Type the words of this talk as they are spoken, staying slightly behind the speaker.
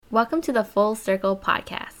Welcome to the Full Circle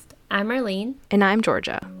Podcast. I'm Arlene. And I'm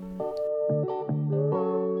Georgia.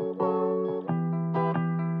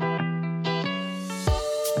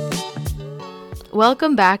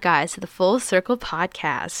 Welcome back, guys, to the Full Circle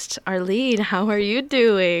Podcast. Arlene, how are you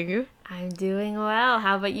doing? I'm doing well.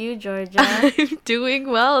 How about you, Georgia? I'm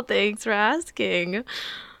doing well. Thanks for asking.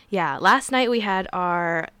 Yeah, last night we had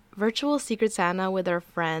our virtual Secret Santa with our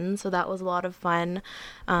friends, so that was a lot of fun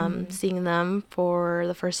seeing them for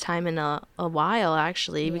the first time in a while,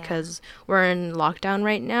 actually, because we're in lockdown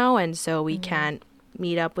right now, and so we can't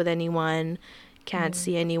meet up with anyone, can't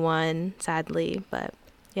see anyone, sadly. But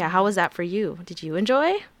yeah, how was that for you? Did you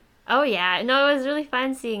enjoy? Oh, yeah. No, it was really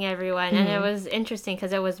fun seeing everyone. And it was interesting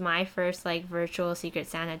because it was my first, virtual Secret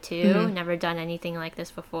Santa, too. Never done anything like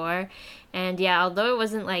this before. And, yeah, although it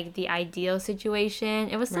wasn't, the ideal situation,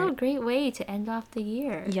 it was still a great way to end off the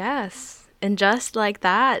year. Yes. And just like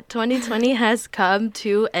that, 2020 has come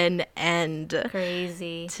to an end.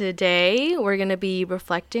 Crazy. Today, we're going to be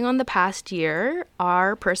reflecting on the past year,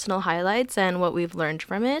 our personal highlights and what we've learned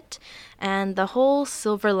from it, and the whole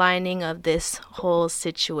silver lining of this whole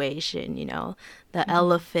situation, the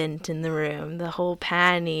elephant in the room, the whole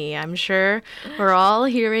panty. I'm sure we're all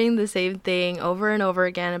hearing the same thing over and over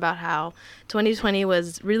again about how 2020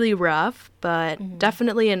 was really rough, but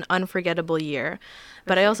definitely an unforgettable year.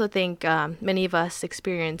 But I also think many of us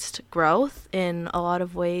experienced growth in a lot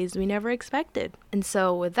of ways we never expected. And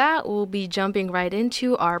so with that, we'll be jumping right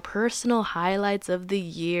into our personal highlights of the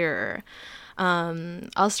year.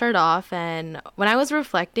 I'll start off, and when I was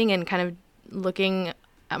reflecting and kind of looking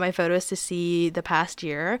at my photos to see the past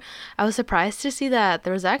year, I was surprised to see that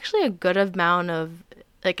there was actually a good amount of,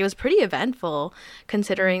 it was pretty eventful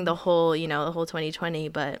considering the whole 2020,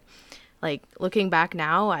 but looking back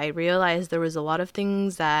now, I realized there was a lot of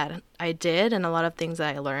things that I did and a lot of things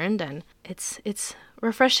that I learned, and it's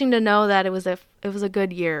refreshing to know that it was a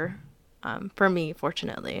good year for me,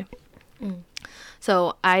 fortunately.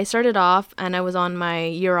 So I started off and I was on my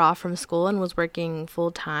year off from school and was working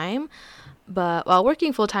full time. But while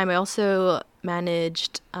working full time, I also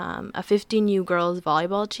managed a 15U girls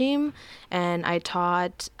volleyball team, and I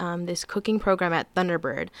taught this cooking program at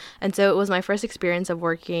Thunderbird. And so it was my first experience of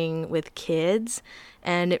working with kids,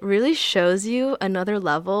 and it really shows you another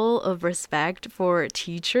level of respect for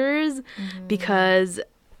teachers, because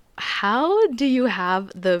how do you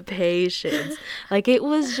have the patience? It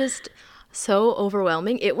was just so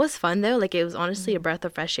overwhelming. It was fun, though. It was honestly a breath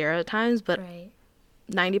of fresh air at times, but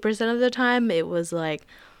 90% of the time it was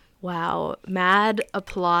wow, mad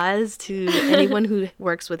applause to anyone who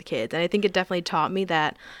works with kids. And I think it definitely taught me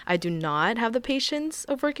that I do not have the patience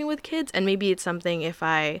of working with kids, and maybe it's something if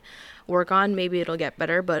I work on, maybe it'll get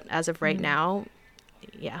better, but as of right now,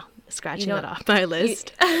 scratching that off my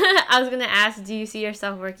list. I was gonna ask, do you see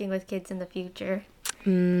yourself working with kids in the future?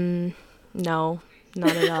 No,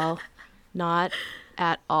 not at all. Not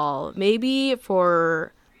at all. Maybe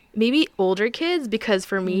older kids, because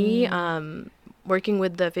for me, working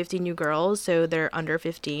with the 15U girls, so they're under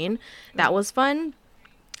 15, that was fun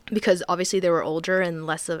because obviously they were older and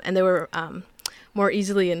and they were more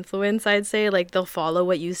easily influenced, I'd say. They'll follow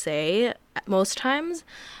what you say most times,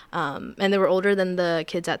 and they were older than the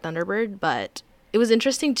kids at Thunderbird. But it was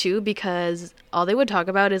interesting too because all they would talk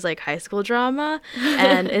about is high school drama,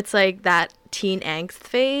 and it's that teen angst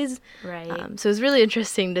phase. Right. So it was really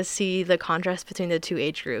interesting to see the contrast between the two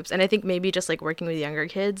age groups. And I think maybe just working with younger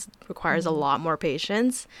kids requires a lot more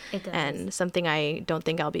patience. It does. And something I don't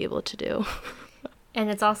think I'll be able to do. And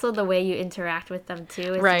it's also the way you interact with them,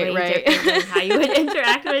 too. It's right. different than how you would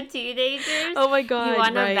interact with teenagers. Oh, my God, you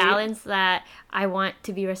want to balance that I want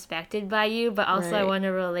to be respected by you, but also I want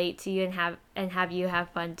to relate to you and have you have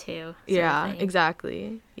fun, too. Yeah,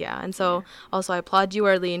 exactly. Yeah, and so also I applaud you,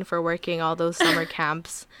 Arlene, for working all those summer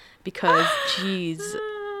camps because, geez,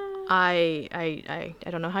 I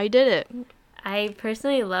don't know how you did it. I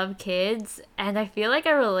personally love kids, and I feel like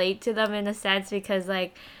I relate to them in a sense because,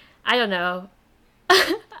 I don't know,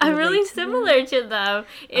 I'm really similar to them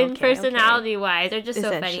in personality-wise. They're just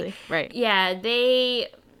so funny. Right. Yeah, they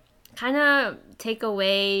kind of take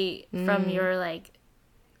away from your,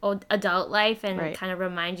 old adult life and kind of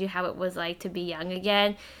remind you how it was like to be young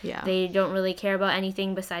again. Yeah. They don't really care about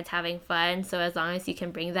anything besides having fun. So as long as you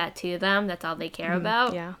can bring that to them, that's all they care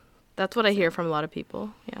about. Yeah. That's what I hear from a lot of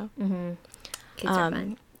people. Yeah. Kids are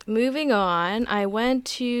fun. Moving on, I went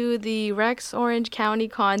to the Rex Orange County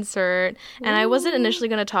concert, and I wasn't initially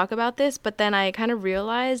going to talk about this, but then I kind of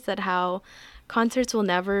realized that how concerts will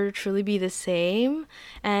never truly be the same.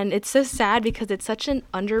 And it's so sad because it's such an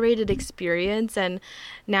underrated experience. And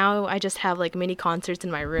now I just have like mini concerts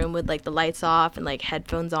in my room with like the lights off and like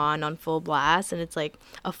headphones on full blast. And it's like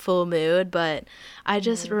a full mood. But I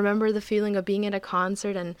just remember the feeling of being at a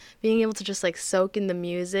concert and being able to just like soak in the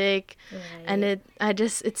music. And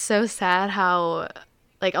it's so sad how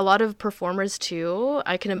like a lot of performers too,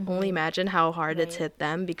 I can only imagine how hard it's hit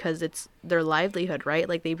them because it's their livelihood, right?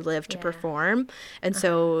 Like they live to perform. And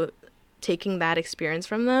so taking that experience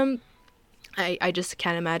from them, I just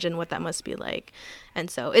can't imagine what that must be like.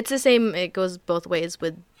 And so it's the same, it goes both ways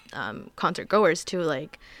with concert goers too.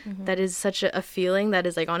 Like that is such a feeling that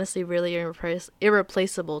is like honestly really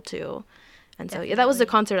irreplaceable too. And so yeah, that was the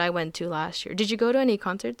concert I went to last year. Did you go to any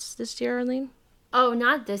concerts this year, Arlene? Oh,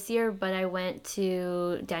 not this year, but I went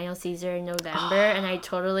to Daniel Caesar in November, and I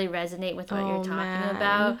totally resonate with what you're talking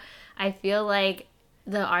about. I feel like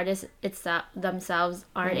the artists themselves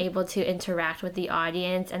aren't able to interact with the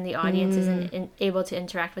audience, and the audience isn't able to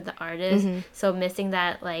interact with the artist. So missing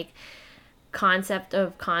that like concept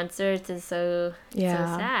of concerts is so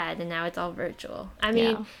sad, and now it's all virtual. I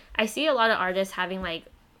mean, I see a lot of artists having like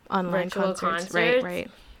online virtual concerts.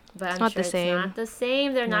 Right. But it's I'm sure it's not the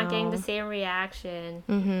same. They're not getting the same reaction.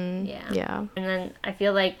 Yeah. And then I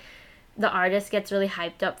feel like the artist gets really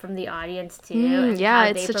hyped up from the audience too.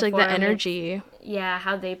 It's such like the energy.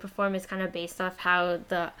 How they perform is kind of based off how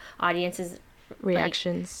the audience is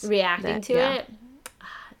reacting to it.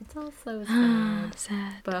 It's all so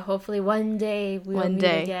sad. But hopefully one day we will meet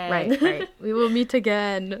again. Right. We will meet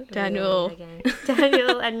again, Daniel.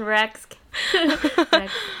 Daniel and Rex.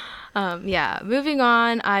 Moving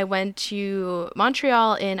on, I went to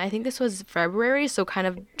Montreal in, I think this was February, so kind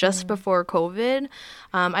of just before COVID.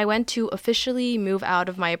 I went to officially move out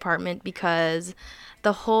of my apartment because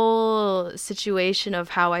the whole situation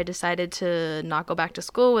of how I decided to not go back to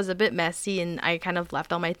school was a bit messy, and I kind of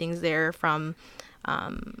left all my things there from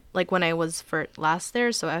like when I was last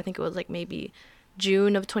there. So I think it was like maybe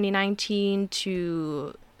June of 2019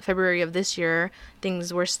 to February of this year,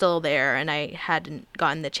 things were still there, and I hadn't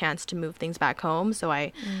gotten the chance to move things back home. So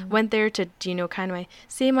I went there to, kind of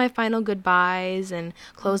say my final goodbyes and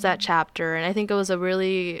close that chapter. And I think it was a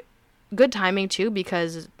really good timing too,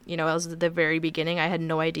 because, it was the very beginning. I had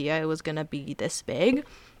no idea it was going to be this big.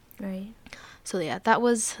 Right. So yeah, that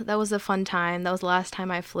was a fun time. That was the last time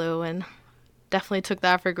I flew, and definitely took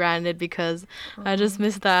that for granted because I just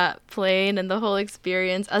missed that plane and the whole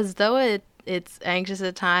experience. As though it's anxious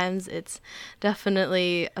at times, it's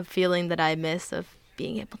definitely a feeling that I miss of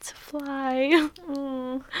being able to fly.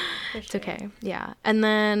 It's okay. Yeah. And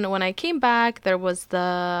then when I came back, there was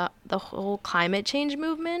the whole climate change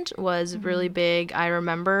movement was really big. I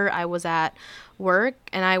remember I was at work,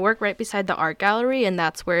 and I work right beside the art gallery, and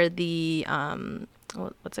that's where the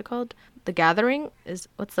what's it called? The gathering is,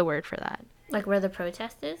 what's the word for that? Like where the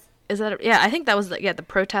protest is? Is that I think that was the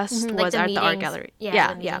protest like was the at meetings. The art gallery.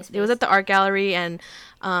 Yeah. It was at the art gallery, and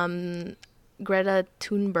Greta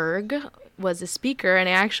Thunberg was a speaker, and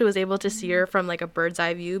I actually was able to see her from like a bird's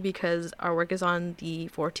eye view because our work is on the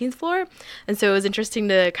 14th floor, and so it was interesting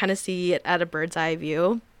to kind of see it at a bird's eye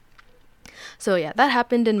view. So yeah, that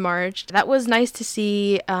happened in March. That was nice to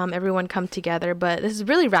see everyone come together, but this is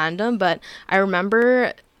really random, but I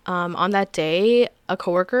remember on that day, a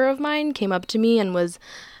coworker of mine came up to me and was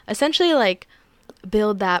essentially like,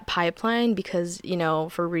 build that pipeline because,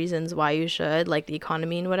 for reasons why you should, like the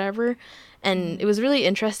economy and whatever. And it was really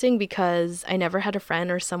interesting because I never had a friend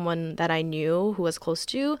or someone that I knew who was close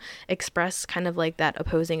to express kind of like that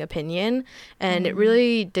opposing opinion. And it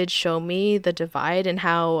really did show me the divide and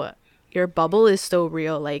how your bubble is so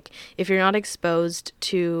real. Like, if you're not exposed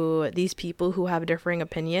to these people who have differing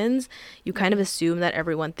opinions, you kind of assume that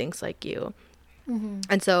everyone thinks like you.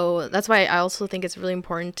 And so that's why I also think it's really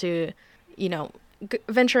important to,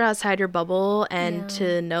 venture outside your bubble and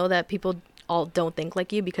to know that people all don't think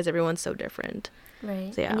like you because everyone's so different.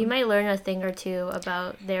 Right. So, yeah. And you might learn a thing or two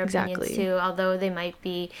about their opinions too, although they might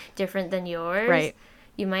be different than yours. Right.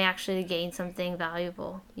 You might actually gain something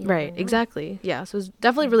valuable. Right, exactly. Yeah, so it was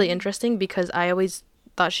definitely really interesting because I always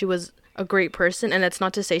thought she was a great person, and it's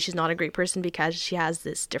not to say she's not a great person because she has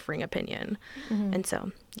this differing opinion. And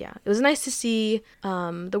so, yeah, it was nice to see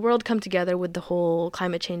the world come together with the whole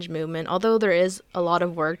climate change movement. Although there is a lot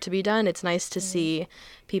of work to be done, it's nice to see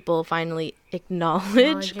people finally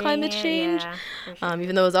acknowledge climate change,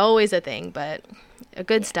 even though it was always a thing, but a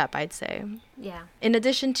good step, I'd say. Yeah. In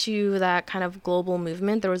addition to that kind of global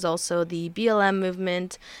movement, there was also the BLM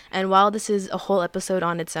movement. And while this is a whole episode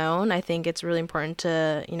on its own, I think it's really important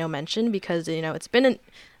to, mention because, it's been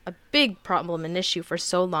a big problem and issue for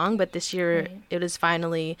so long, but this year it is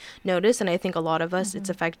finally noticed, and I think a lot of us, it's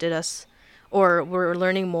affected us, or we're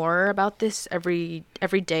learning more about this every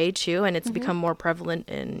day too, and it's become more prevalent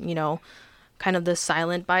in, you know, kind of the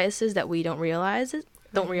silent biases that we don't realize.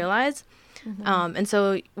 And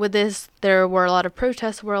so with this, there were a lot of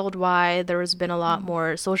protests worldwide. There has been a lot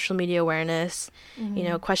more social media awareness, you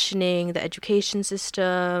know, questioning the education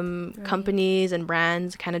system, companies and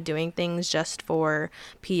brands kind of doing things just for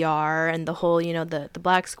PR, and the whole, you know, the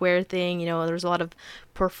Black Square thing, you know, there was a lot of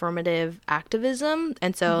performative activism.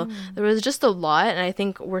 And so there was just a lot, and I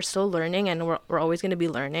think we're still learning, and we're always going to be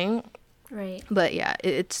learning. Right. But yeah,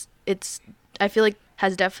 it's I feel like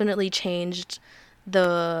has definitely changed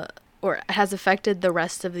or has affected the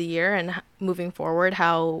rest of the year, and moving forward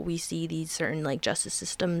how we see these certain like justice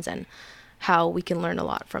systems and how we can learn a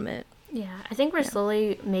lot from it. Yeah, I think we're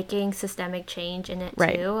slowly making systemic change in it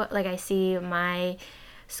Right. too. Like I see my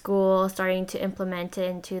school starting to implement it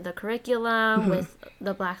into the curriculum with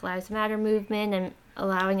the Black Lives Matter movement, and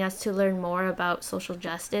allowing us to learn more about social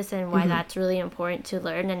justice and why that's really important to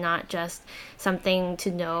learn, and not just something to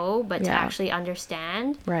know, but to actually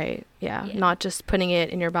understand. Right. Yeah. Not just putting it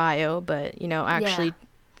in your bio, but, you know, actually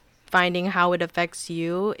finding how it affects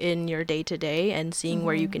you in your day to day and seeing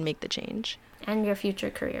where you can make the change. And your future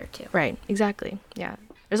career too. Right. Exactly. Yeah.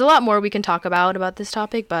 There's a lot more we can talk about this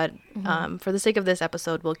topic, but for the sake of this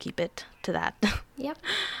episode, we'll keep it to that. Yep.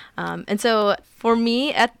 And so for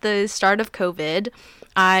me, at the start of COVID,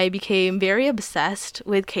 I became very obsessed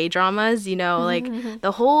with K-dramas. You know, like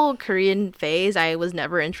the whole Korean phase, I was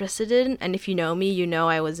never interested in. And if you know me, you know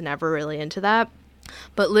I was never really into that.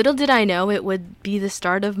 But little did I know it would be the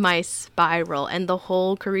start of my spiral, and the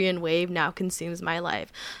whole Korean wave now consumes my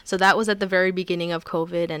life. So that was at the very beginning of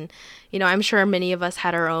COVID, and, you know, I'm sure many of us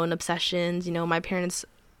had our own obsessions. You know, my parents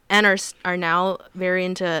and are now very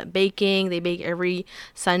into baking. They bake every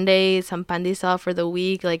Sunday, some pandesal for the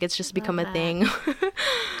week. Like, it's just become a thing.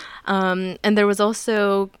 And there was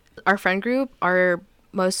also our friend group.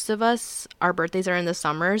 Most of us, our birthdays are in the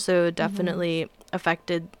summer, so it definitely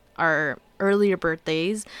affected our earlier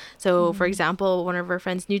birthdays. So for example, one of our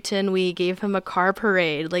friends, Newton, we gave him a car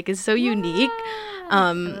parade. Like, it's so unique.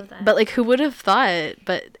 But like, who would have thought?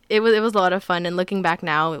 But it was a lot of fun, and looking back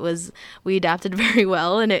now, we adapted very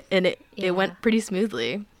well, and it went pretty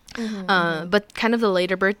smoothly. But kind of the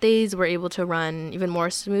later birthdays were able to run even more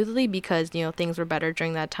smoothly because, you know, things were better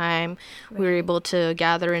during that time. We were able to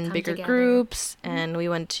gather in bigger groups, and we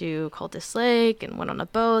went to Cultus Lake and went on a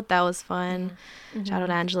boat. That was fun. Shout out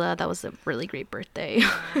Angela. That was a really great birthday.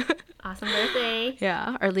 Awesome birthday.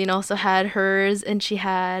 Yeah. Arlene also had hers, and she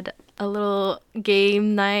had a little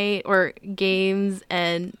game night, or games,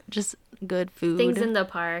 and just good food. Things in the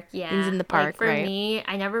park, Things in the park, like, for right. me,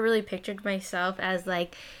 I never really pictured myself as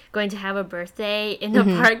like going to have a birthday in the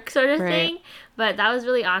park sort of thing. But that was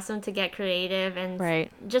really awesome to get creative and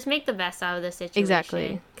just make the best out of the situation.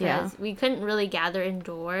 Exactly. Yeah. Because we couldn't really gather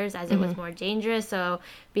indoors as it was more dangerous. So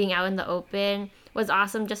being out in the open was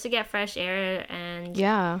awesome just to get fresh air, and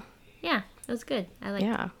yeah, it was good. I liked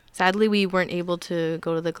it. Sadly, we weren't able to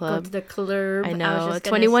go to the club. Go to the club. I know.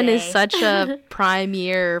 21 is such a prime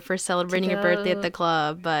year for celebrating your birthday at the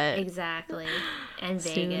club, but exactly. And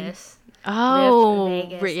Vegas. Oh,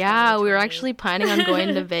 Vegas yeah. We were actually planning on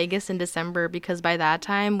going to Vegas in December, because by that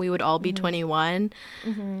time we would all be 21.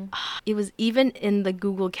 It was even in the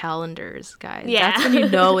Google calendars, guys. Yeah. That's when you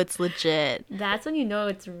know it's legit. That's when you know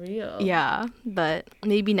it's real. Yeah, but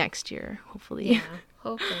maybe next year, hopefully. Yeah.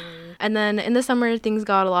 Hopefully. And then in the summer, things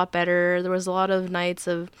got a lot better. There was a lot of nights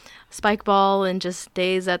of spike ball and just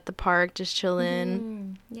days at the park, just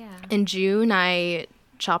chilling. Yeah. In June, I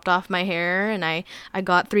chopped off my hair, and I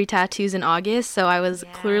got 3 tattoos in August, so I was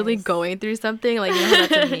clearly going through something. Like, you know how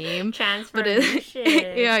that's a meme. Transformation.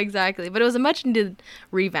 Yeah, exactly. But it was a much needed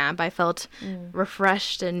revamp. I felt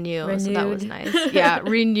refreshed and new, renewed. So that was nice. Yeah,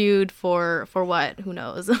 renewed for what? Who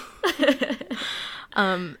knows?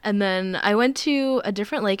 And then I went to a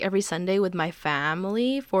different lake every Sunday with my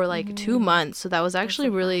family for like 2 months. So that was actually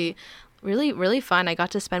really, really, really fun. I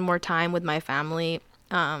got to spend more time with my family.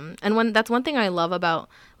 And that's one thing I love about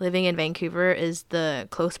living in Vancouver is the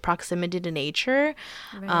close proximity to nature,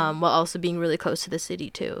 while also being really close to the city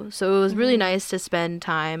too. So it was really nice to spend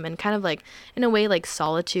time and kind of like, in a way, like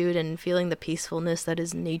solitude and feeling the peacefulness that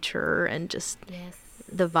is nature and just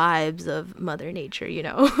the vibes of Mother Nature, you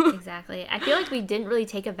know? Exactly. I feel like we didn't really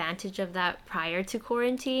take advantage of that prior to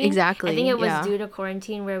quarantine. Exactly. I think it was due to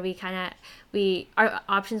quarantine where our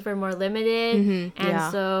options were more limited.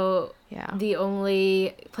 And so Yeah. the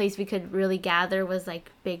only place we could really gather was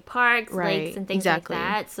like big parks, Right, lakes, and things exactly. like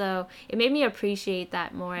that. So it made me appreciate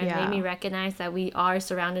that more and Yeah. made me recognize that we are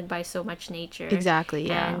surrounded by so much nature. Exactly,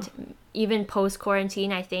 yeah. And even post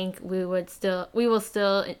quarantine, I think we will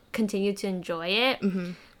still continue to enjoy it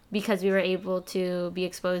because we were able to be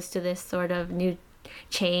exposed to this sort of new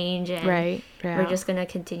change, and Right. Yeah. we're just gonna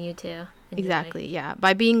continue to enjoy. Exactly, yeah.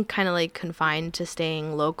 By being kind of like confined to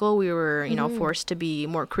staying local, we were, you know, forced to be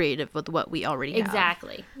more creative with what we already have.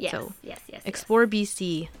 Exactly. Yes. So, yes. Explore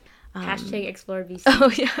BC. Hashtag explore BC. Oh,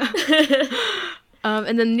 yeah.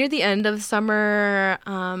 And then near the end of summer,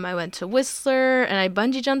 I went to Whistler and I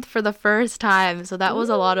bungee jumped for the first time. So that was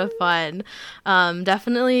a lot of fun.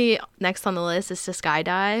 Definitely next on the list is to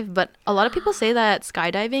skydive. But a lot of people say that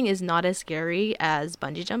skydiving is not as scary as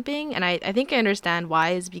bungee jumping. And I think I understand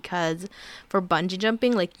why, is because for bungee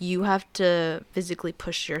jumping, like you have to physically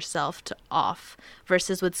push yourself to off.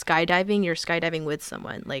 Versus with skydiving, you're skydiving with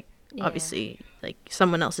someone. Like, obviously, like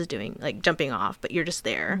someone else is doing, like jumping off, but you're just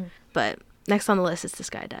there. But next on the list is to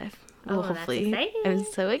skydive. Oh, hopefully. that's exciting. I'm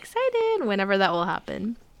so excited whenever that will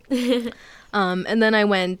happen. And then I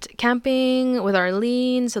went camping with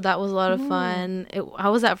Arlene, so that was a lot of fun.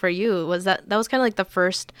 How was that for you? That was kind of like the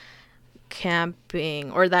first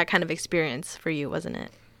camping or that kind of experience for you, wasn't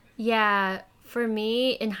it? Yeah. For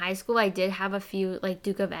me, in high school, I did have a few, like,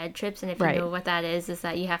 Duke of Ed trips, and if you know what that is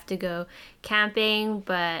that you have to go camping,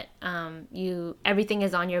 but everything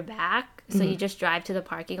is on your back, so you just drive to the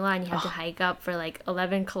parking lot, and you have to hike up for, like,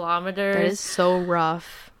 11 kilometers. That is so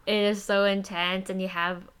rough. It is so intense, and you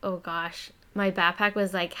have, oh gosh, my backpack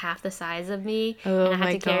was, like, half the size of me, and I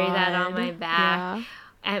had to carry that on my back.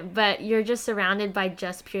 Yeah. But you're just surrounded by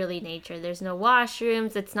just purely nature. There's no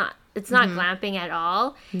washrooms. It's not glamping at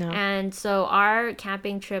all. No. And so our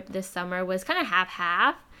camping trip this summer was kind of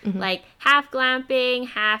half-half. Like half glamping,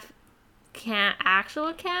 half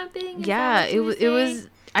actual camping. Yeah, it was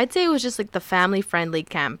I'd say it was just like the family friendly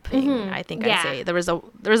camping. I think I'd say there was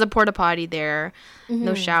a porta potty there,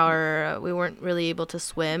 no shower. We weren't really able to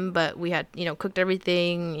swim, but we had, you know, cooked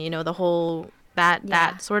everything, you know, the whole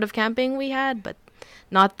that sort of camping we had, but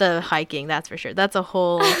not the hiking, that's for sure. That's a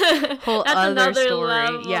whole That's other story.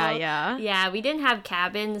 level. Yeah. Yeah, we didn't have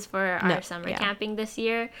cabins for our summer camping this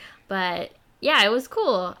year, but yeah, it was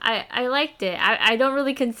cool. I liked it. I don't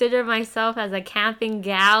really consider myself as a camping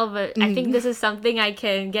gal, but I think this is something I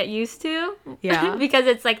can get used to. Yeah. Because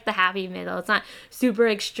it's like the happy middle. It's not super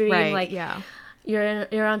extreme. Right, like, yeah.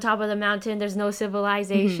 You're on top of the mountain, there's no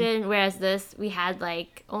civilization, whereas this, we had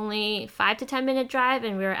like only 5 to 10 minute drive,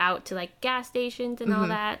 and we were out to like gas stations and all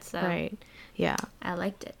that, so Right. Yeah. I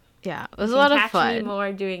liked it. Yeah, it was a lot of Catch fun. me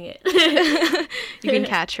more doing it. You can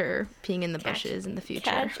catch her peeing in the bushes in the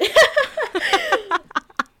future.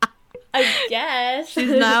 I guess.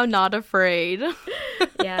 She's now not afraid.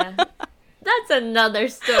 Yeah. That's another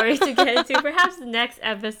story to get into. Perhaps next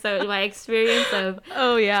episode, my experience of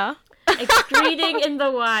Oh, yeah. excreting in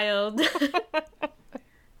the wild.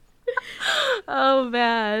 Oh,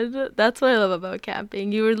 man. That's what I love about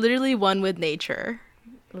camping. You were literally one with nature.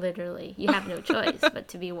 Literally. You have no choice but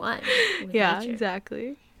to be one with Yeah, nature.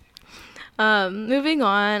 exactly. Moving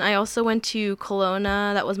on, I also went to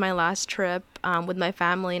Kelowna. That was my last trip with my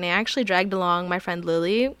family, and I actually dragged along my friend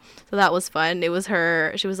Lily. So that was fun. It was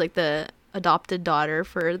her. She was like the adopted daughter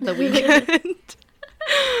for the weekend.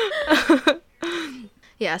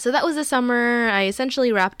 Yeah, so that was the summer. I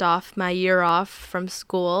essentially wrapped off my year off from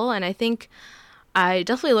school, and I think I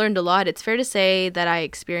definitely learned a lot. It's fair to say that I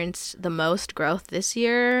experienced the most growth this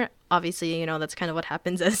year. Obviously, you know, that's kind of what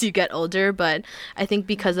happens as you get older, but I think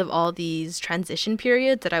because of all these transition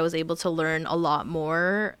periods that I was able to learn a lot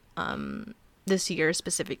more this year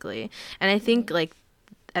specifically. And I think like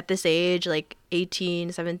at this age, like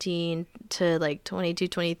 18, 17 to like 22,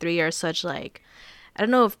 23 are such like, I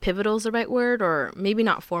don't know if pivotal is the right word, or maybe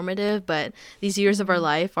not formative, but these years of our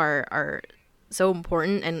life are so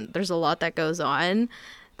important, and there's a lot that goes on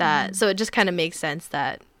that so it just kind of makes sense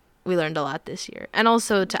that we learned a lot this year. And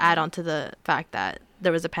also to add on to the fact that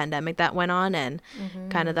there was a pandemic that went on, and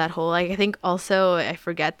kind of that whole, like, I think also I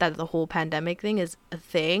forget that the whole pandemic thing is a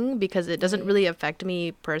thing because it doesn't really affect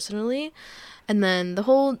me personally. And then the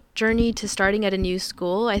whole journey to starting at a new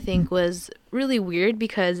school, I think, was really weird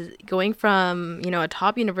because going from, you know, a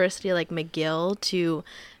top university like McGill to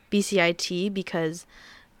BCIT, because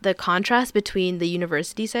the contrast between the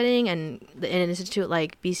university setting and an institute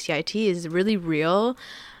like BCIT is really real.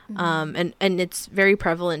 And it's very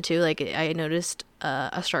prevalent too. Like I noticed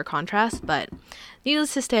a stark contrast, but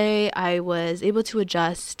needless to say, I was able to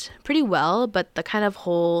adjust pretty well. But the kind of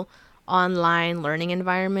whole online learning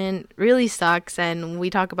environment really sucks, and we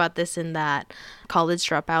talk about this in that college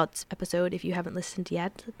dropouts episode if you haven't listened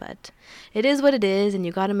yet. But it is what it is, and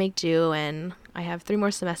you got to make do, and I have 3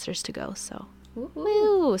 more semesters to go, so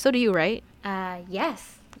woo. So do you, right?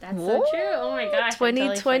 Yes. That's so true. Oh my gosh.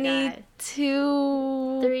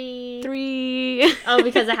 2022. Three. Oh,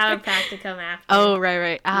 because I have a practicum after. Oh,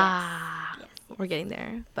 right. Yes. We're getting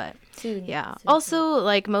there, but soon. Also,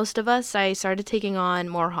 like most of us, I started taking on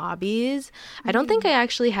more hobbies. I don't think I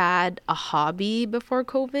actually had a hobby before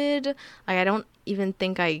COVID. Like, I don't even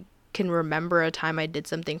think I can remember a time I did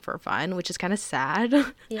something for fun, which is kind of sad.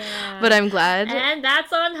 Yeah. But I'm glad. And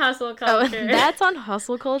that's on hustle culture. Oh, that's on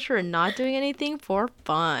hustle culture and not doing anything for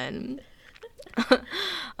fun.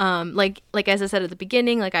 Like as I said at the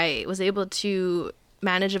beginning, like I was able to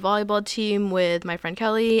manage a volleyball team with my friend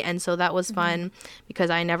Kelly, and so that was fun because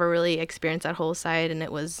I never really experienced that whole side, and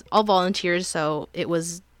it was all volunteers, so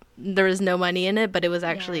there was no money in it, but it was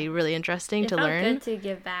actually really interesting to learn. It felt good to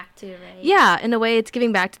give back to, right? Yeah, in a way, it's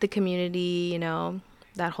giving back to the community,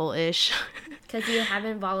 that whole ish. Because you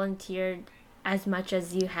haven't volunteered as much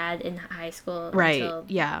as you had in high school. Right, until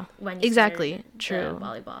yeah. when you exactly, started true.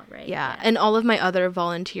 Volleyball, right? Yeah, and all of my other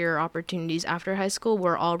volunteer opportunities after high school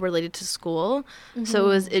were all related to school. So it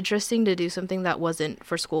was interesting to do something that wasn't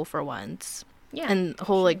for school for once. Yeah. And the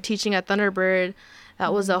whole, like, teaching at Thunderbird,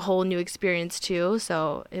 that was a whole new experience too.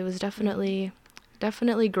 So it was definitely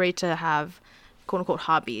great to have quote unquote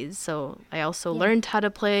hobbies. So I also learned how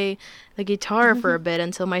to play the guitar for a bit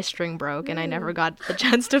until my string broke and I never got the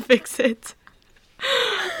chance to fix it.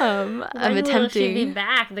 I'm attempting. Will she be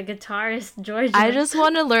back? The guitarist Georgia. I just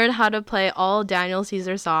want to learn how to play all Daniel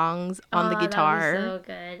Caesar songs on the guitar. That would be so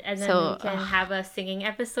good. And then we can have a singing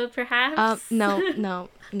episode, perhaps. No.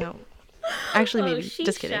 Actually, maybe.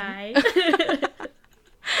 Just kidding. Shy.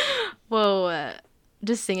 Whoa,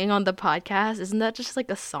 just singing on the podcast, isn't that just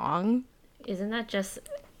like a song? Isn't that just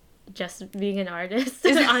being an artist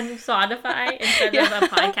on Spotify instead of a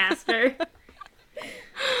podcaster?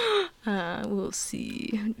 We'll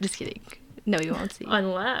see. Just kidding. No, you won't see.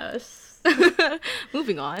 Unless.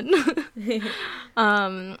 Moving on.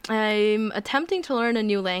 I'm attempting to learn a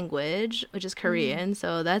new language, which is Korean.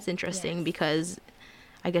 So that's interesting because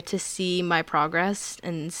I get to see my progress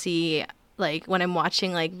and see, like, when I'm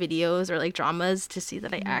watching, like, videos or, like, dramas, to see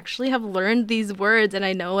that I actually have learned these words and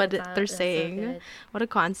I know what they're saying. So what a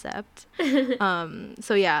concept.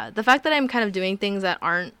 So, yeah, the fact that I'm kind of doing things that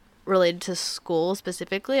aren't related to school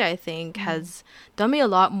specifically, I think has done me a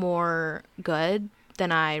lot more good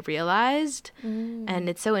than I realized. And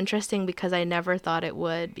it's so interesting because I never thought it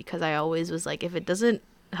would, because I always was like, if it doesn't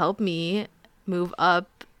help me move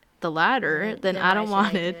up the ladder, then I don't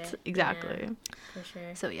want it. Exactly. Yeah, for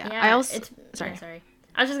sure. So I also sorry.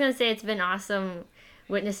 I was just gonna say it's been awesome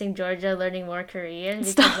witnessing Georgia learning more Korean,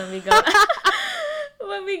 because when we go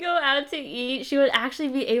when we go out to eat, she would actually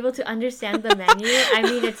be able to understand the menu. I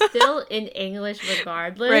mean, it's still in English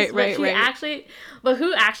regardless. But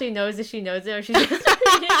who actually knows if she knows it or she's just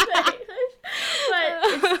reading the English?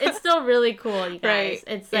 But it's still really cool, you guys. Right.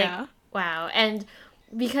 It's like, wow. And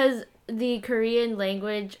because the Korean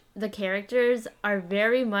language, the characters are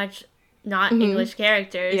very much not English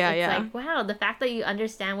characters. It's like, wow, the fact that you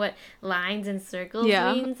understand what lines and circles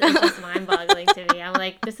means is just mind-boggling to me. I'm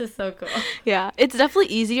like, this is so cool. Yeah, it's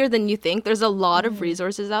definitely easier than you think. There's a lot of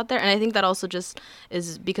resources out there, and I think that also just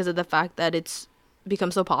is because of the fact that it's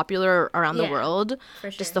become so popular around the world.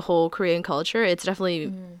 For sure. Just the whole Korean culture. It's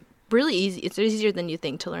definitely really easy. It's easier than you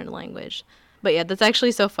think to learn a language. But yeah, that's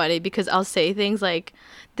actually so funny because I'll say things like,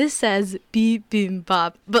 this says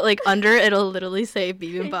bibimbap, but like under it'll literally say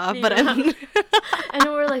bibimbap, but I'm... And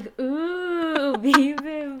we're like, ooh,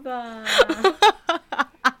 bibimbap.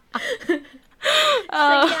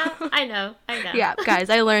 I know. Yeah,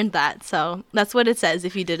 guys, I learned that, so that's what it says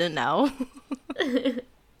if you didn't know.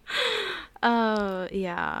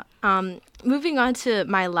 Moving on to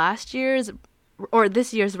my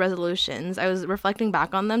this year's resolutions. I was reflecting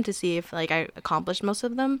back on them to see if, like, I accomplished most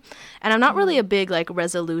of them. And I'm not really a big, like,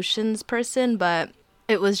 resolutions person, but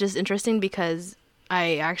it was just interesting because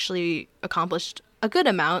I actually accomplished a good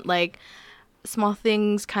amount. Like, small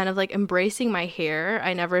things, kind of like embracing my hair.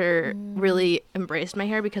 I never really embraced my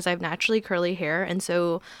hair because I have naturally curly hair, and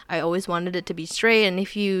so I always wanted it to be straight. And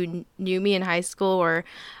if you knew me in high school or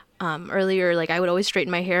earlier, like, I would always straighten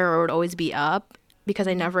my hair or it would always be up, because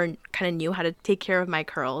I never kind of knew how to take care of my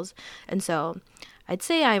curls. And so I'd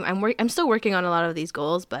say I'm still working on a lot of these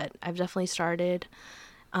goals, but I've definitely started.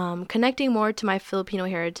 connecting more to my Filipino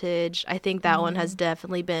heritage. I think that one has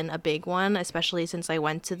definitely been a big one, especially since I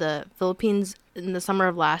went to the Philippines in the summer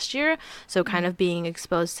of last year. So kind of being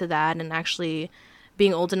exposed to that and actually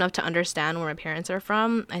being old enough to understand where my parents are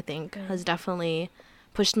from, I think has definitely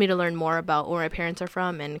pushed me to learn more about where my parents are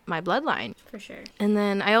from and my bloodline. For sure. And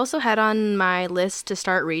then I also had on my list to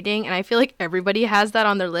start reading, and I feel like everybody has that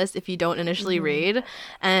on their list if you don't initially read.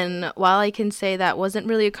 And while I can say that wasn't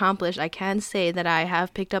really accomplished, I can say that I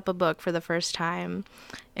have picked up a book for the first time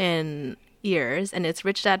in years, and it's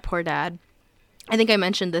Rich Dad, Poor Dad. I think I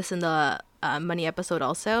mentioned this in the money episode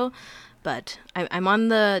also, but I'm on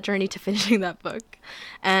the journey to finishing that book.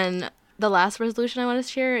 And the last resolution I want to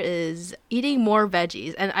share is eating more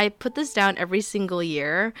veggies. And I put this down every single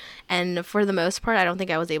year. And for the most part, I don't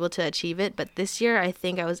think I was able to achieve it. But this year, I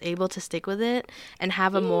think I was able to stick with it and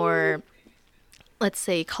have a more, let's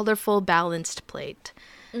say, colorful, balanced plate.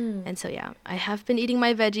 And so, yeah, I have been eating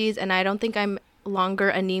my veggies. And I don't think I'm longer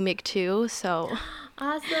anemic, too. So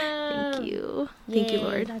Awesome. thank you. Thank you, Yay,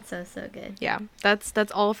 Lord. That's so good. Yeah, that's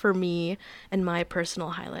all for me and my personal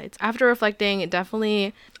highlights. After reflecting, it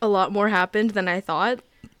definitely a lot more happened than I thought.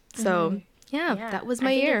 So yeah, that was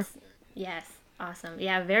my year. Yes, awesome.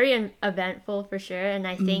 Yeah, very eventful for sure. And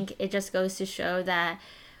I think it just goes to show that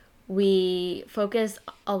we focus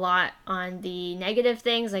a lot on the negative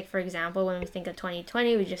things. Like, for example, when we think of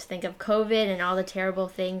 2020, we just think of COVID and all the terrible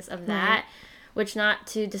things of that, which, not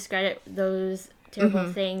to discredit those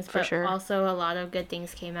terrible things, but also a lot of good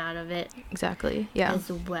things came out of it. Exactly. Yeah.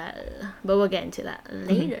 As well. But we'll get into that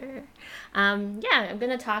later. I'm going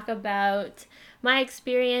to talk about my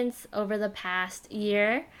experience over the past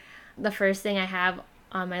year. The first thing I have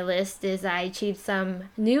on my list is I achieved some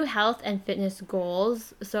new health and fitness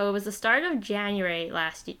goals. So it was the start of January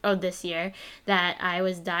this year that I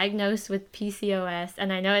was diagnosed with PCOS.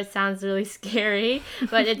 And I know it sounds really scary,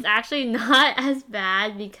 but it's actually not as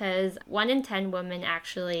bad because 1 in 10 women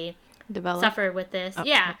actually suffer with this. Oh.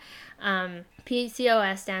 Yeah.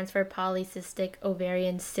 PCOS stands for polycystic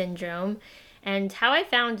ovarian syndrome. And how I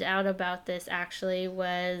found out about this actually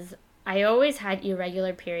was I always had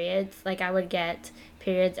irregular periods. Like, I would get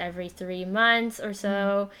periods every 3 months or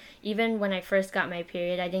so. Even when I first got my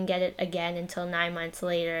period, I didn't get it again until 9 months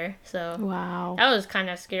later. So wow, that was kind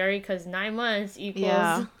of scary because 9 months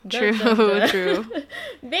equals true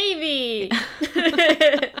baby.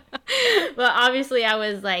 But obviously I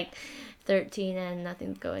was like 13 and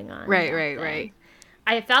nothing's going on. Right.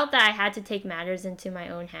 I felt that I had to take matters into my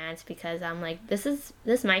own hands because I'm like,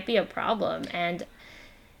 this might be a problem. And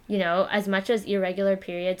you know, as much as irregular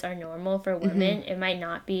periods are normal for women, it might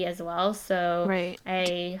not be as well. So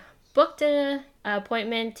I booked an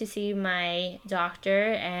appointment to see my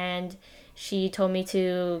doctor, and she told me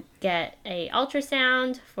to get a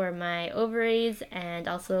ultrasound for my ovaries and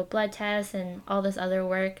also blood tests and all this other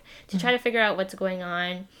work to try to figure out what's going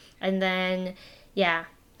on. And then,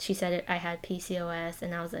 she said I had PCOS,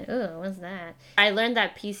 and I was like, oh, what's that? I learned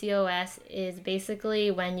that PCOS is basically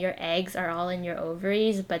when your eggs are all in your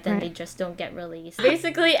ovaries, but then they just don't get released.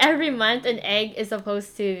 Basically, every month an egg is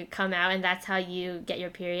supposed to come out, and that's how you get your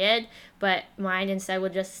period. But mine instead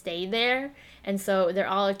would just stay there, and so they're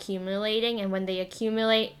all accumulating, and when they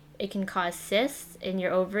accumulate, it can cause cysts in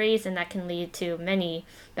your ovaries, and that can lead to many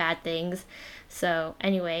bad things. So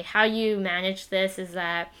anyway, how you manage this is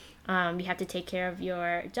that you have to take care of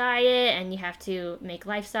your diet, and you have to make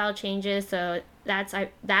lifestyle changes. So that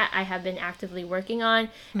I have been actively working on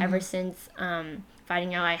ever since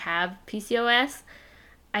finding out I have PCOS.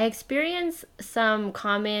 I experience some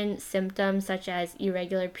common symptoms such as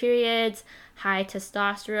irregular periods, high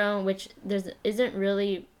testosterone, which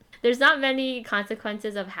there's not many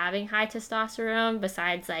consequences of having high testosterone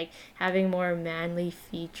besides like having more manly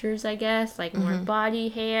features, I guess, like more body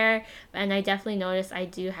hair. And I definitely notice I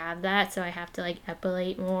do have that, so I have to like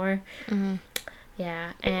epilate more.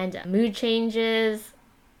 Yeah, and mood changes.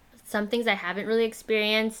 Some things I haven't really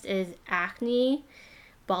experienced is acne,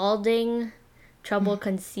 balding, trouble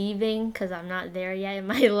conceiving because I'm not there yet in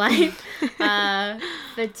my life,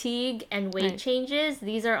 fatigue, and weight changes.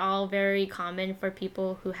 These are all very common for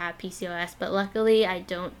people who have PCOS, but luckily I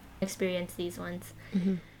don't experience these ones.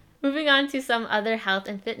 Moving on to some other health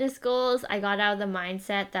and fitness goals, I got out of the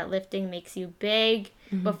mindset that lifting makes you big.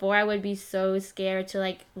 Before, I would be so scared to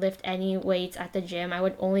like lift any weights at the gym. I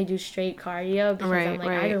would only do straight cardio because I'm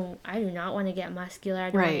like, I do not want to get muscular. I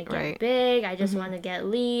don't want to get big. I just want to get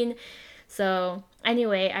lean. So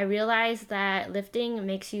anyway, I realized that lifting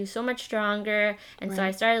makes you so much stronger, and so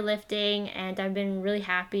I started lifting, and I've been really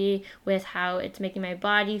happy with how it's making my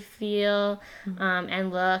body feel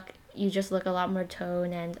and look. you just look a lot more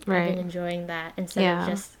toned, and I've Right. been enjoying that instead Yeah. of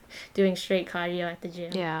just doing straight cardio at the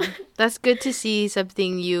gym. Yeah. That's good to see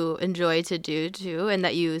something you enjoy to do too, and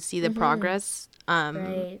that you see the progress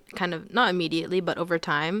Right. kind of not immediately but over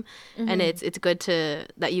time. And it's good to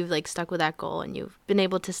that you've like stuck with that goal and you've been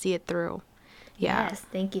able to see it through. Yeah. Yes,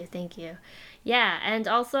 thank you, thank you. Yeah, and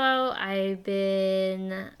also I've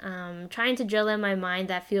been trying to drill in my mind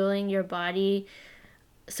that fueling your body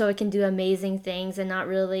so it can do amazing things and not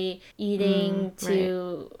really eating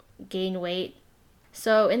to gain weight.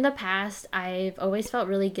 So in the past, I've always felt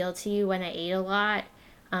really guilty when I ate a lot.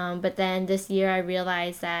 But then this year, I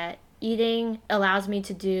realized that eating allows me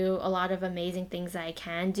to do a lot of amazing things that I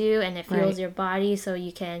can do, and it fuels Right. your body so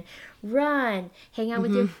you can run, hang out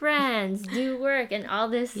with your friends, do work, and all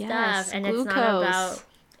this Yes, stuff. And it's not about, glucose.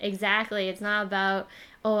 exactly, it's not about,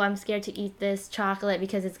 oh, I'm scared to eat this chocolate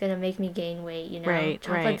because it's going to make me gain weight, you know? Right,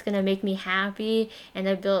 Chocolate's right. going to make me happy, and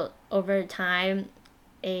I built over time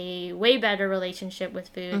a way better relationship with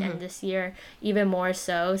food, and this year even more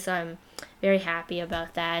so. So I'm very happy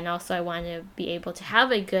about that, and also I want to be able to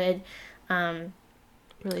have a good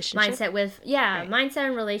Relationship. mindset with Right. mindset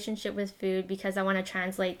and relationship with food, because I want to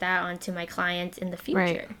translate that onto my clients in the future.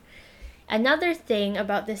 Right. Another thing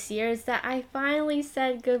about this year is that I finally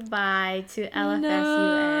said goodbye to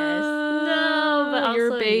LFSUS. No, but also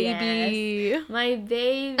your baby. yes, my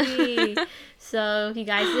baby. So if you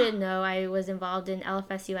guys didn't know, I was involved in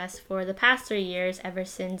LFSUS for the past 3 years, ever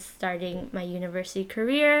since starting my university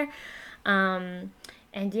career.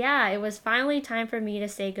 And yeah, it was finally time for me to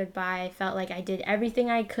say goodbye. I felt like I did everything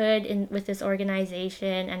I could with this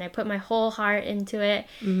organization, and I put my whole heart into it.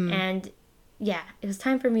 And yeah, it was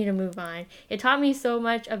time for me to move on. It taught me so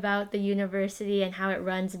much about the university and how it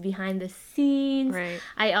runs behind the scenes. Right.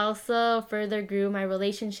 I also further grew my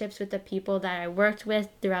relationships with the people that I worked with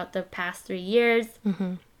throughout the past 3 years.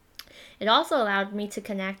 It also allowed me to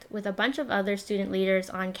connect with a bunch of other student leaders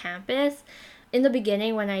on campus. In the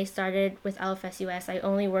beginning, when I started with LFSUS, I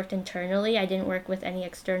only worked internally. I didn't work with any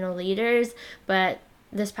external leaders. But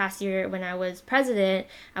this past year, when I was president,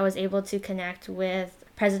 I was able to connect with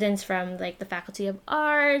presidents from like the Faculty of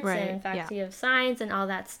Arts Right, and yeah. Faculty of Science and all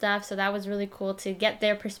that stuff. So that was really cool to get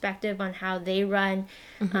their perspective on how they run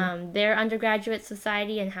their undergraduate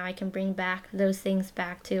society, and how I can bring back those things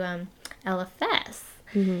back to LFS.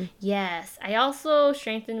 Yes, I also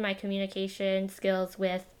strengthened my communication skills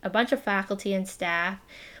with a bunch of faculty and staff,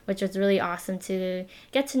 which was really awesome to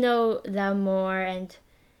get to know them more. And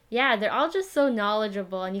yeah, they're all just so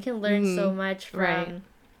knowledgeable, and you can learn so much from Right.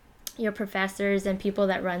 your professors and people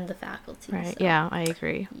that run the faculty. Right. So. Yeah, I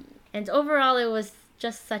agree. And overall, it was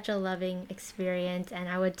just such a loving experience, and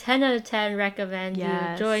I would 10 out of 10 recommend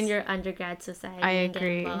Yes. you join your undergrad society I and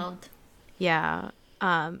agree. get involved. Yeah.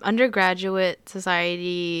 Undergraduate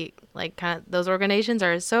society, like kind of those organizations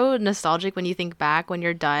are so nostalgic when you think back when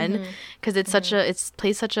you're done, because it's such a it's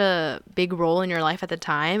plays such a big role in your life at the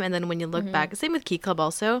time, and then when you look back, same with Key Club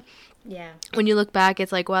also. Yeah. When you look back,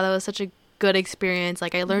 it's like, wow, that was such a good experience.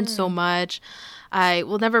 Like I learned so much. I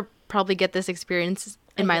will never probably get this experience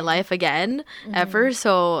in my Again. life again ever.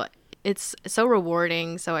 So it's so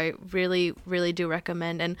rewarding. So I really, really do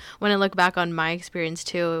recommend. And when I look back on my experience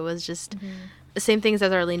too, it was just the same things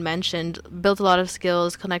as Arlene mentioned. Built a lot of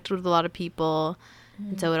skills, connected with a lot of people.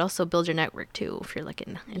 And so it also builds your network too, if you're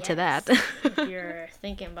looking into Yes, that. if you're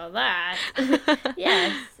thinking about that.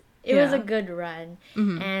 Yes, it was a Yeah. good run.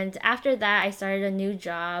 And after that, I started a new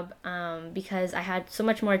job because I had so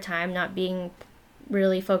much more time not being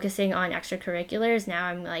really focusing on extracurriculars. Now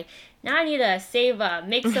I'm like, now I need to save up,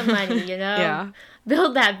 make some money, you know? Yeah.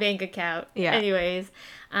 Build that bank account. Yeah. Anyways,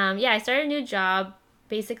 yeah, I started a new job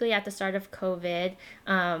basically at the start of COVID.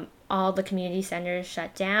 All the community centers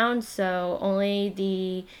shut down, so only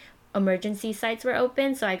the emergency sites were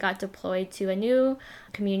open. So I got deployed to a new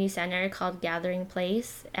community center called Gathering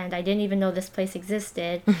Place, and I didn't even know this place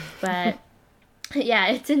existed, but yeah,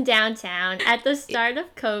 it's in downtown. At the start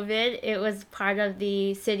of COVID, it was part of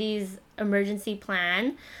the city's emergency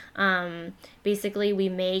plan. Basically, we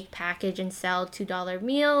make, package, and sell $2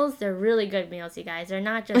 meals. They're really good meals, you guys. They're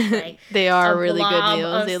not just like They are a really good blob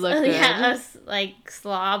meals. of- They look good. Yeah, like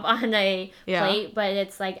slob on a Yeah. plate, but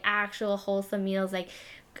it's like actual wholesome meals, like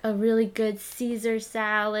a really good Caesar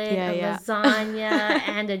salad, Yeah, a yeah. lasagna,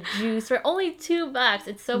 and a juice for only $2.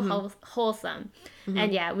 It's so Mm-hmm. wholesome.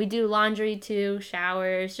 And yeah, we do laundry too,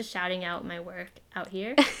 showers, just shouting out my work out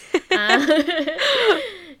here.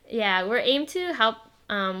 Yeah, we're aimed to help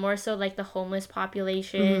more so like the homeless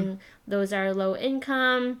population. Those are low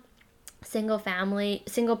income, single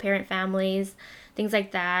parent families, things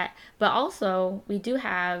like that. But also we do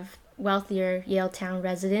have wealthier Yaletown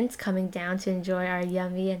residents coming down to enjoy our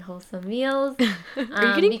yummy and wholesome meals. Are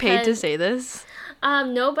you getting paid to say this?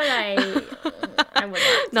 No, but I would love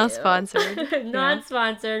to. Not sponsored. Not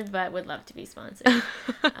sponsored, but would love to be sponsored.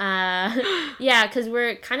 Yeah, because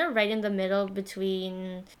we're kind of right in the middle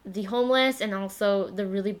between the homeless and also the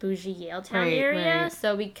really bougie Yaletown area. Right.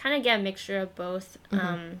 So we kind of get a mixture of both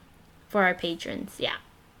for our patrons. Yeah.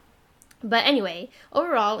 But anyway,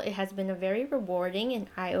 overall, it has been a very rewarding and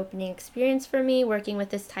eye-opening experience for me working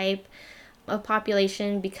with this type of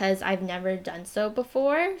population because I've never done so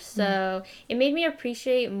before. So it made me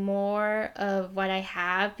appreciate more of what I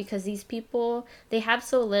have because these people, they have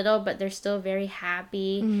so little, but they're still very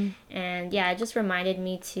happy. And yeah, it just reminded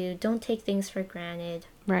me to don't take things for granted.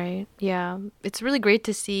 Right. Yeah. It's really great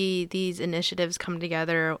to see these initiatives come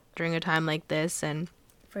together during a time like this, and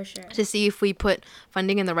for sure, to see if we put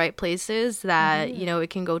funding in the right places that, you know, it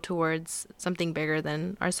can go towards something bigger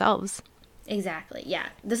than ourselves. Exactly. Yeah.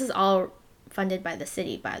 This is all funded by the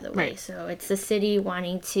city, by the way. Right. So it's the city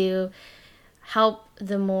wanting to help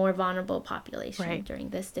the more vulnerable population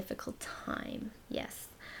during this difficult time. Yes.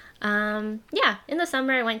 Yeah, in the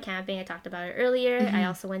summer I went camping. I talked about it earlier. I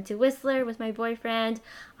also went to Whistler with my boyfriend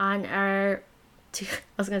on our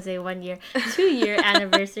 2-year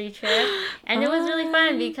anniversary trip, and it was really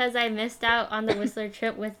fun because I missed out on the Whistler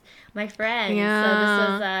trip with my friends. So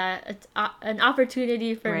this was an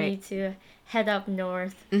opportunity for me to head up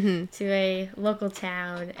north to a local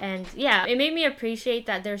town, and yeah, it made me appreciate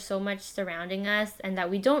that there's so much surrounding us and that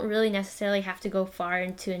we don't really necessarily have to go far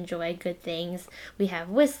to enjoy good things. We have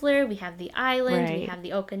Whistler, we have the island, we have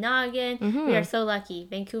the Okanagan. We are so lucky.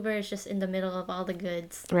 Vancouver is just in the middle of all the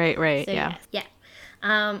goods. Right. So, yeah.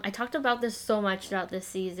 I talked about this so much throughout this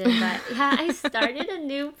season, but yeah, I started a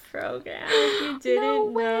new program. If you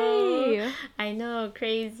didn't know, I know,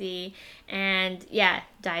 crazy. And yeah,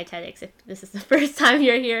 dietetics. If this is the first time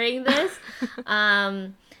you're hearing this,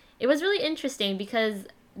 it was really interesting because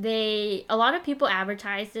a lot of people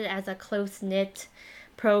advertised it as a close knit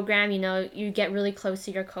program. You know, you get really close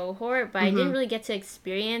to your cohort, but I didn't really get to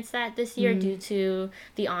experience that this year due to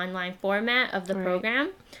the online format of the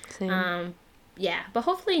program. Same. Yeah, but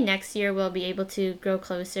hopefully next year we'll be able to grow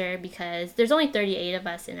closer because there's only 38 of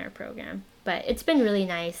us in our program. But it's been really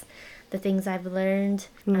nice, the things I've learned.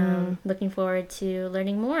 Looking forward to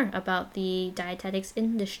learning more about the dietetics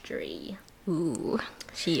industry. Ooh,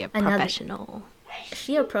 she a professional.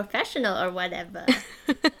 She a professional or whatever.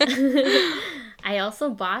 I also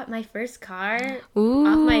bought my first car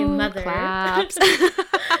off my mother. Claps.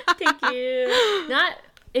 Thank you. Not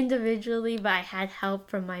individually, but I had help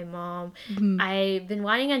from my mom. I've been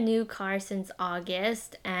wanting a new car since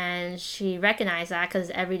August, and she recognized that because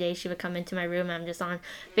every day she would come into my room. I'm just on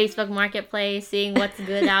Facebook Marketplace seeing what's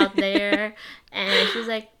good out there, and she's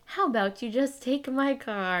like, how about you just take my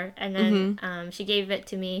car? And then she gave it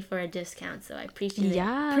to me for a discount, so I appreciate we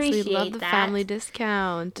love the family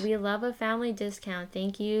discount. We love a family discount.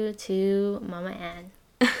 Thank you to Mama Ann.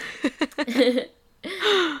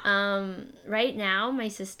 Right now my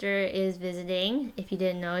sister is visiting. If you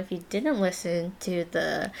didn't listen to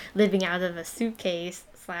the living out of a suitcase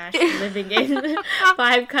 / living in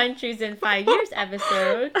 5 countries in 5 years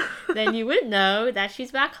episode, then you would know that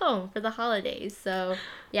she's back home for the holidays. So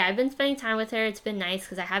yeah, I've been spending time with her. It's been nice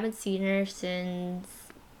because I haven't seen her since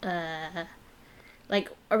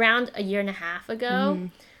like around a year and a half ago.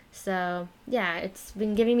 So yeah, it's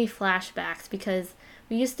been giving me flashbacks because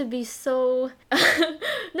we used to be so...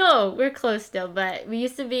 No, we're close still, but we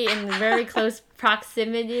used to be in very close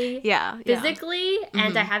proximity physically,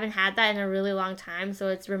 and I haven't had that in a really long time, so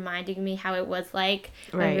it's reminding me how it was like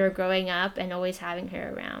when we were growing up and always having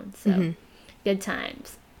her around. So, good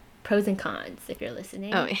times. Pros and cons, if you're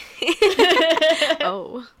listening.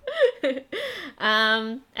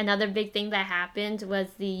 Another big thing that happened was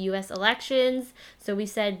the U.S. elections. So we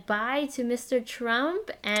said bye to Mr.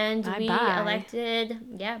 Trump, and we elected,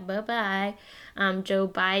 Joe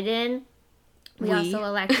Biden. We also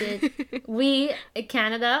elected,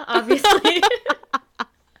 Canada, obviously.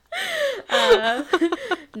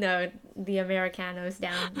 No, the Americanos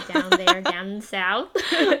down there, down in the South.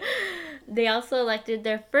 They also elected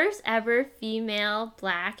their first ever female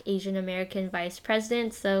Black Asian American vice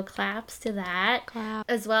president, so claps to that. Clap.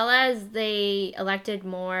 As well as they elected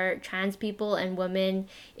more trans people and women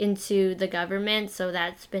into the government, so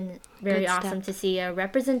that's been very awesome to see a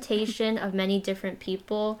representation of many different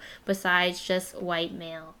people besides just white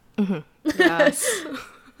male. Yes.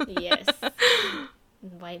 Yes.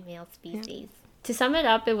 White male species. to sum it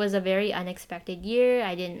up, it was a very unexpected year.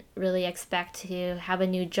 I didn't really expect to have a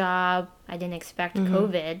new job. I didn't expect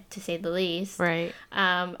COVID, to say the least. Right.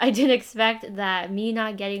 I didn't expect that me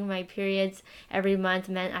not getting my periods every month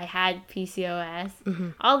meant I had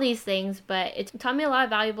PCOS. All these things, but it taught me a lot of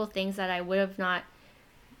valuable things that I would have not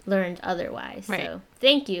learned otherwise. Right. So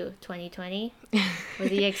thank you, 2020, for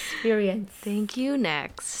the experience. Thank you.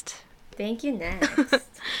 Next. Thank you, next.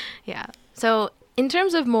 Yeah. So in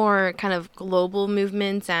terms of more kind of global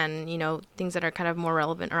movements and, you know, things that are kind of more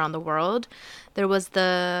relevant around the world, there was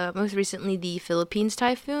most recently the Philippines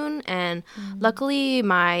typhoon. And luckily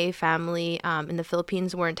my family in the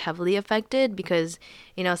Philippines weren't heavily affected because,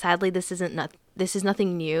 you know, sadly this is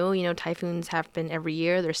nothing new. You know, typhoons happen every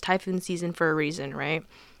year. There's typhoon season for a reason, right?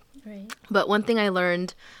 Right. But one thing I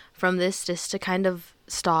learned from this is to kind of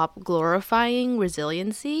stop glorifying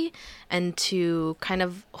resiliency and to kind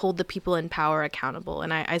of hold the people in power accountable.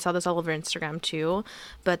 And I saw this all over Instagram too,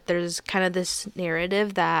 but there's kind of this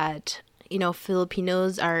narrative that, you know,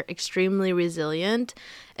 Filipinos are extremely resilient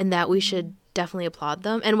and that we should definitely applaud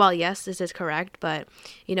them. And while yes, this is correct, but,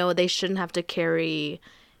 you know, they shouldn't have to carry,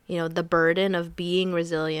 you know, the burden of being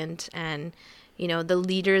resilient, and, you know, the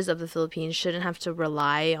leaders of the Philippines shouldn't have to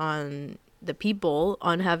rely on the people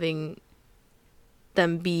on having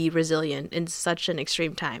them be resilient in such an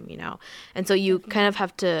extreme time, you know. And so you kind of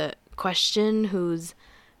have to question who's,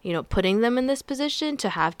 you know, putting them in this position to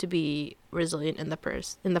have to be resilient in the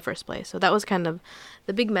first place. So that was kind of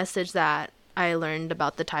the big message that I learned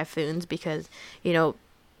about the typhoons, because, you know,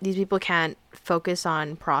 these people can't focus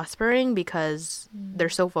on prospering because they're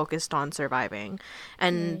so focused on surviving.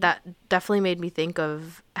 And that definitely made me think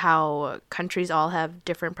of how countries all have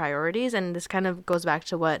different priorities. And this kind of goes back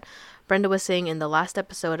to what Brenda was saying in the last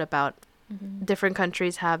episode about different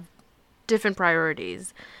countries have different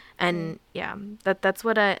priorities. And that's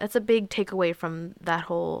a big takeaway from that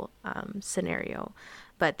whole scenario.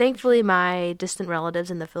 But thankfully, my distant relatives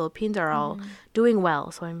in the Philippines are all doing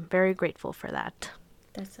well. So I'm very grateful for that.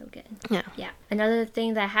 That's so good. Yeah. Yeah. Another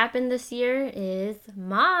thing that happened this year is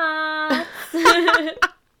moths.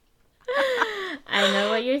 I know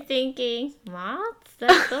what you're thinking. Moths?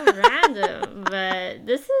 That's so random. But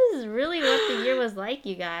this is really what the year was like,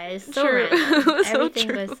 you guys. So True. random. So Everything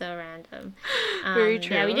true. was so random. Very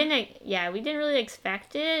true. Yeah, we didn't really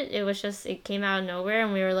expect it. It was just, it came out of nowhere,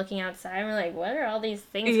 and we were looking outside and we're like, what are all these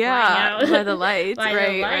things flying out? By the lights. By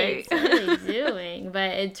right, the lights. right. What are they doing? But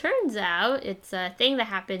it turns out it's a thing that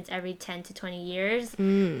happens every 10 to 20 years.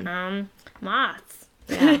 Moths.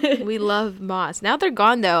 Yeah, we love moths. Now they're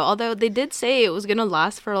gone though. Although they did say it was gonna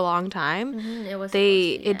last for a long time. It was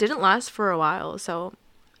It didn't last for a while, so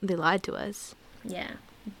they lied to us. Yeah,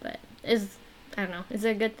 but I don't know. Is it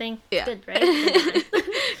a good thing? Yeah. It's good, right?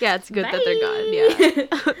 Yeah, it's good that they're gone.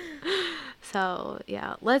 Yeah. So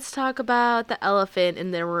yeah, let's talk about the elephant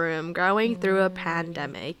in the room, going through a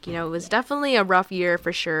pandemic. You know, it was definitely a rough year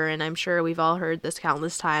for sure, and I'm sure we've all heard this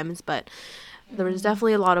countless times, but there was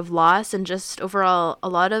definitely a lot of loss and just overall a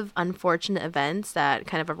lot of unfortunate events that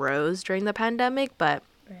kind of arose during the pandemic. But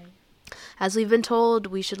Right. as we've been told,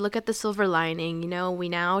 we should look at the silver lining. You know, we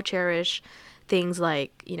now cherish things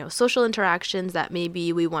like, you know, social interactions that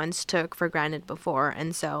maybe we once took for granted before.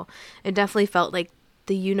 And so it definitely felt like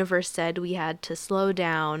the universe said we had to slow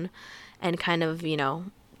down and kind of, you know,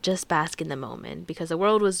 just bask in the moment because the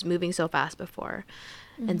world was moving so fast before.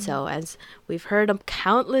 And so, as we've heard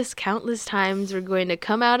countless times, we're going to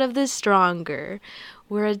come out of this stronger.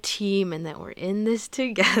 We're a team and that we're in this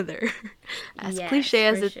together. As Yes, cliche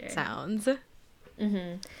as for it sure. sounds.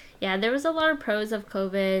 Yeah, there was a lot of pros of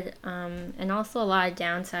COVID, and also a lot of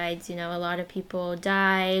downsides. You know, a lot of people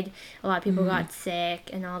died, a lot of people got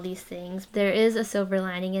sick, and all these things. There is a silver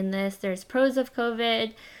lining in this. There's pros of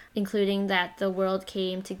COVID, including that the world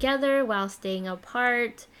came together while staying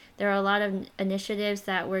apart. There are a lot of initiatives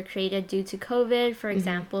that were created due to COVID. For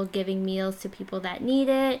example, giving meals to people that need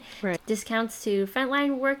it, Right. discounts to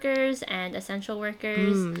frontline workers and essential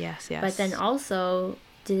workers. Yes. But then also,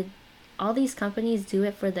 did all these companies do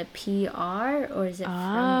it for the PR, or is it from the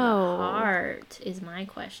heart, is my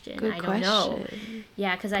question. Good I don't know. question.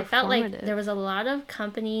 Yeah, because I felt like Performative. there was a lot of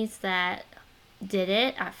companies that did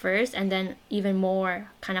it at first and then even more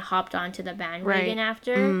kind of hopped onto the bandwagon Right.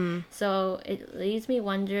 after. So it leaves me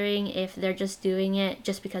wondering if they're just doing it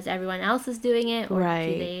just because everyone else is doing it, or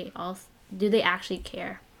Right. do they actually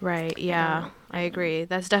care? Right, yeah, I agree.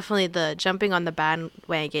 That's definitely the jumping on the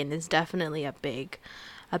bandwagon is definitely a big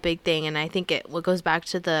thing, and I think what goes back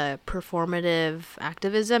to the performative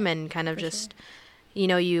activism and kind of just, you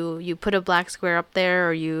know, you put a black square up there,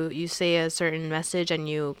 or you say a certain message and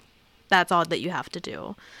you that's all that you have to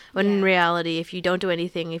do. When in reality, if you don't do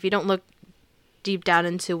anything, if you don't look deep down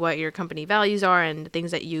into what your company values are and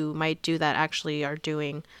things that you might do that actually are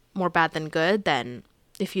doing more bad than good, then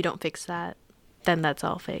if you don't fix that, then that's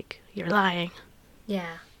all fake. You're lying.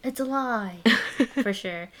 Yeah, it's a lie. For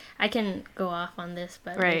sure. I can go off on this,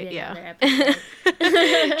 but right, maybe yeah. another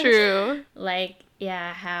episode. True. Like,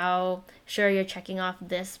 yeah, how sure you're checking off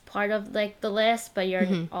this part of like the list, but you're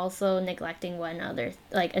also neglecting another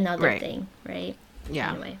right. thing, right?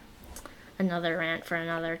 Yeah. Anyway, another rant for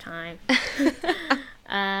another time.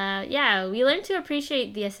 Yeah, we learned to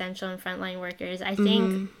appreciate the essential and frontline workers. I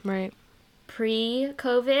think right.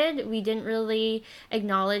 pre-COVID, we didn't really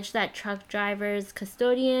acknowledge that truck drivers,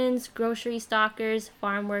 custodians, grocery stockers,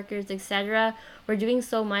 farm workers, etc. were doing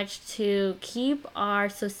so much to keep our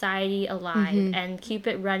society alive and keep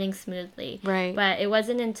it running smoothly. Right. But it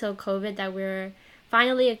wasn't until COVID that we're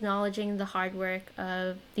finally acknowledging the hard work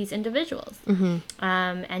of these individuals.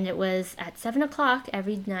 And it was at 7 o'clock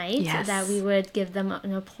every night that we would give them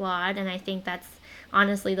an applaud, and I think that's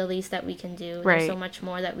honestly the least that we can do. Right. There's so much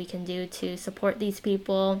more that we can do to support these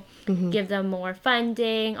people, give them more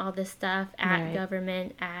funding, all this stuff at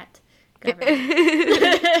government, at government.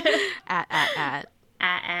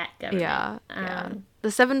 Yeah.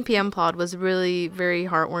 The 7 p.m. applaud was really very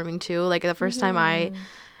heartwarming too. Like the first time I,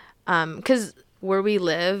 because where we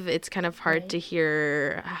live, it's kind of hard to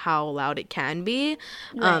hear how loud it can be.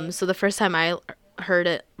 So the first time I heard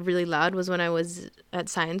it really loud was when I was at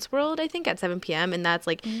Science World, I think, at 7 p.m. And that's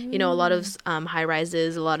like, you know, a lot of high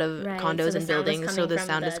rises, a lot of condos and buildings. So the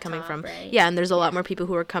sound is coming from, and there's a lot more people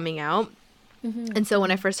who are coming out. And so when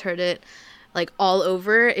I first heard it, like all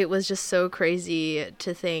over, it was just so crazy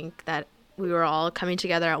to think that we were all coming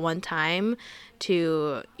together at one time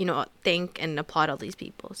to, you know, thank and applaud all these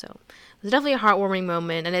people. So it was definitely a heartwarming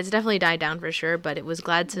moment, and it's definitely died down for sure, but I'm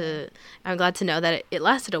glad to know that it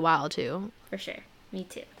lasted a while too. For sure. Me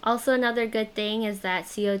too. Also, another good thing is that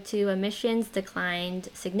CO2 emissions declined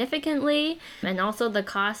significantly, and also the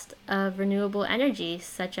cost of renewable energy,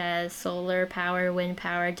 such as solar power, wind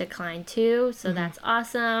power, declined too. So that's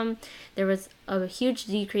awesome. There was a huge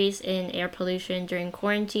decrease in air pollution during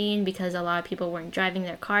quarantine because a lot of people weren't driving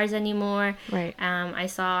their cars anymore. Right. I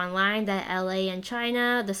saw online that LA and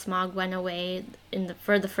China, the smog went away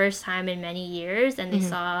for the first time in many years, and they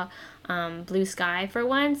saw blue sky for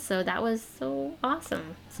once, so that was so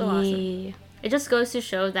awesome. Awesome. It just goes to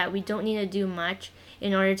show that we don't need to do much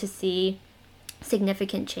in order to see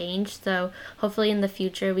significant change, so hopefully in the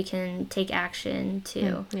future we can take action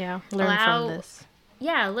to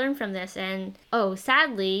learn from this. And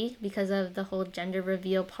sadly, because of the whole gender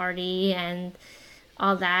reveal party and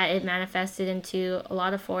all that, it manifested into a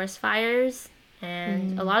lot of forest fires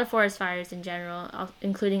and a lot of forest fires in general,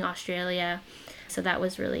 including Australia. So that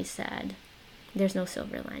was really sad. There's no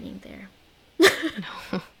silver lining there.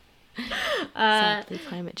 No. Sadly,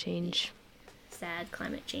 climate change. Sad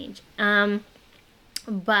climate change.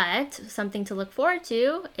 But something to look forward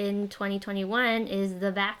to in 2021 is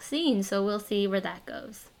the vaccine. So we'll see where that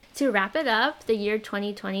goes. To wrap it up, the year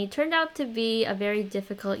 2020 turned out to be a very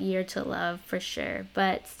difficult year to love for sure,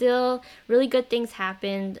 but still really good things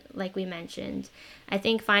happened, like we mentioned. I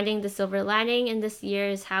think finding the silver lining in this year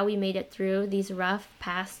is how we made it through these rough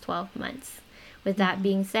past 12 months. With that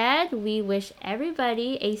being said, we wish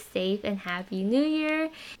everybody a safe and happy new year.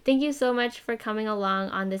 Thank you so much for coming along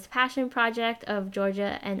on this passion project of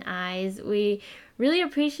Georgia and I's. We really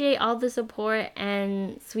appreciate all the support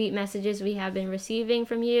and sweet messages we have been receiving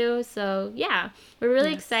from you. So yeah, we're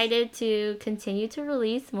really excited to continue to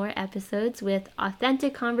release more episodes with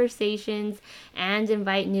authentic conversations and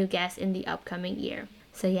invite new guests in the upcoming year.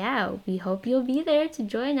 So yeah, we hope you'll be there to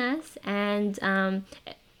join us. And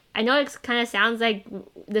I know it kind of sounds like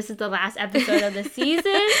this is the last episode of the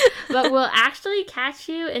season, but we'll actually catch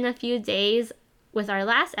you in a few days with our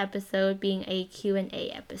last episode being a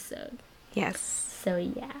Q&A episode. Yes. So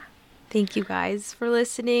yeah. Thank you guys for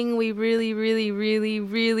listening. We really, really, really,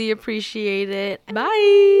 really appreciate it.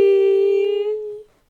 Bye.